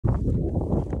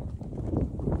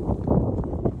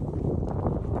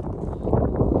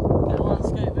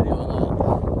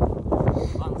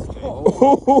Ev,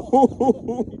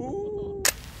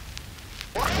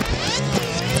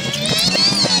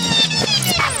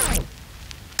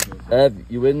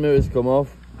 your wind mirrors come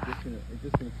off. I'm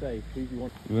just gonna say, please, you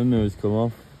want. Your wind mirrors come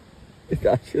off. It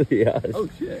actually has. Oh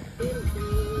shit.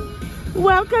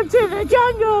 Welcome to the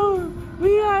jungle!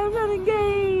 We are running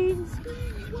games!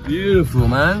 Beautiful,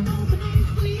 man.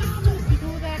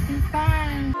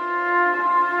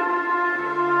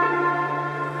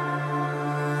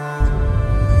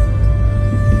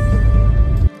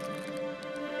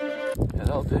 Yeah,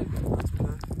 that'll do.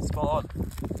 Spot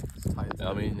on.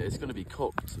 I mean, it's going to be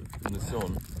cooked in the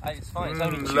sun. Hey, it's fine, it's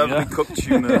only tuna. Lovely cooked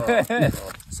tuna.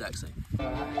 Sexy.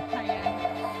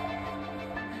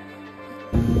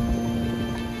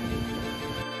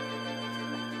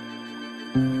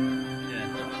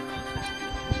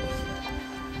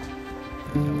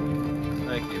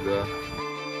 Thank you, bro.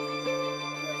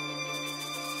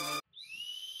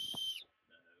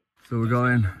 So we're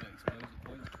going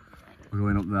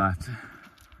up that.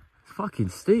 It's fucking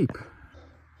steep.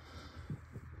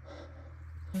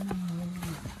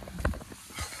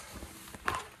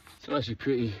 It's actually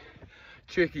pretty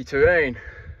tricky terrain.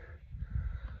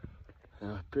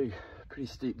 Pretty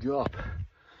steep drop.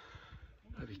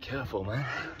 Gotta be careful, man.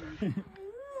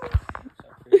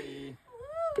 Yeah.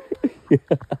 Oh,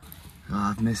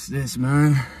 I've missed this,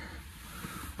 man.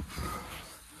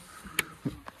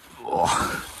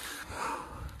 Oh.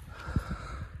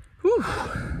 Whew.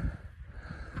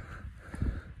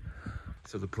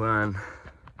 So the plan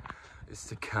is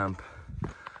to camp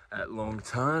at Sprinkling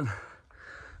Tarn,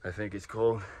 I think it's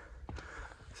called.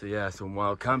 So yeah, some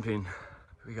wild camping.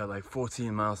 We got like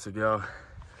 14 miles to go.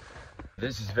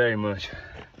 This is very much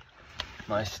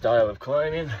my style of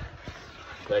climbing,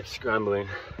 like scrambling.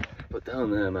 But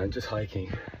down there, man, just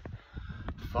hiking.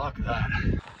 Fuck that.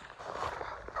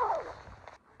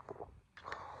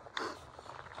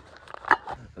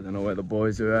 I don't know where the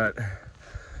boys are at,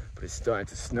 but it's starting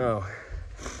to snow.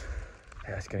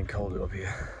 Yeah, it's getting colder up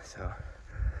here, so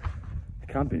the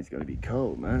camping's gonna be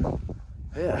cold, man.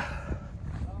 Yeah.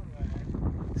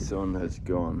 The sun has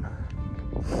gone.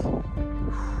 Look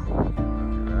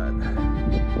at that.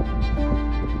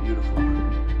 Beautiful.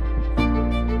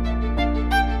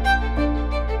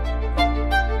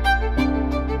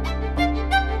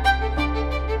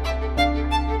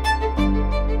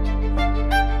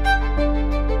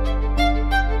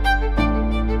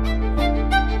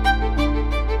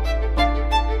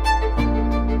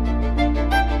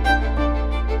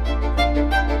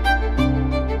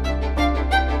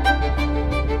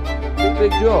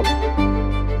 Big job.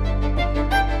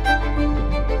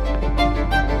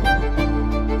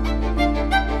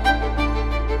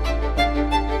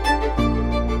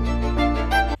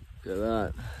 Look at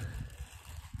that.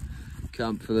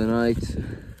 Camp for the night.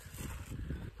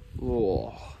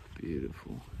 Oh,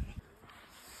 beautiful.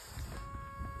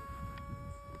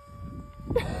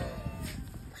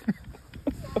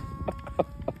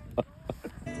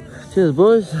 Cheers,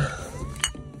 boys.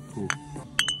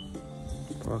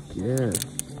 Fuck yeah.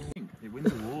 It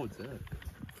wins awards, yeah.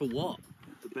 For what?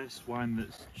 The best wine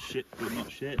that's shit but not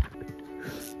shit.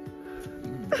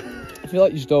 I feel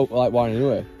like you just don't like wine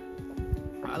anyway.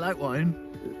 I like wine.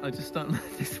 I just don't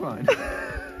like this wine.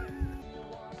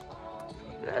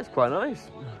 Yeah, it's quite nice.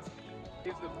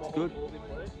 It's good.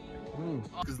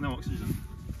 There's no oxygen.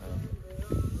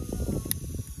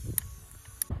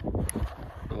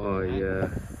 Oh yeah.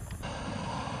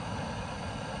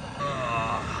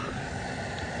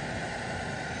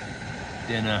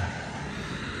 Dinner.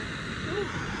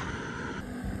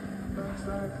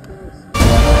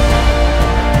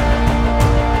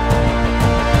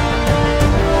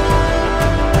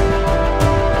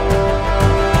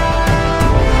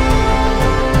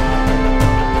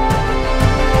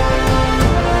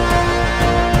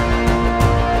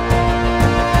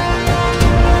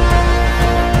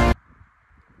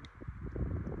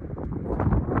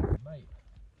 Mate,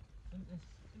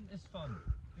 isn't this fun?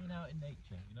 Being out in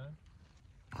nature, you know?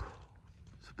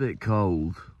 It's a bit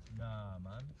cold. Nah,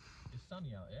 man. It's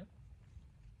sunny out here.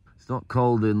 It's not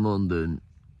cold in London.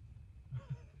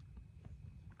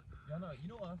 Yeah, no, you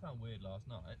know what I found weird last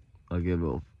night? I give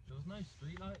up. There was no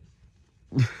street lights.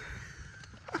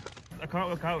 I can't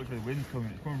look out because the wind's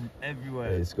coming. It's coming from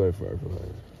everywhere. It's going for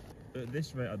everywhere. At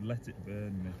this rate, I'd let it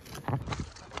burn me.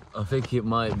 I think it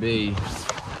might be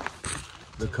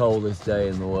the coldest day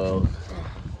in the world.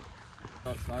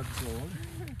 Outside the floor.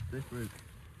 Different.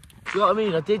 Do you know what I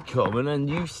mean? I did come and then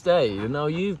you stayed and now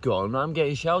you've gone. I'm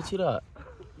getting shouted at.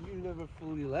 You never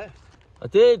fully left. I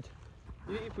did.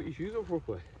 You didn't put your shoes on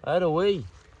properly. I had a wee.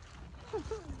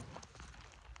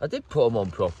 I did put them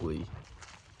on properly.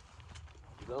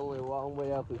 only a long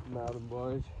way up this mountain,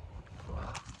 boys.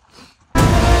 Wow.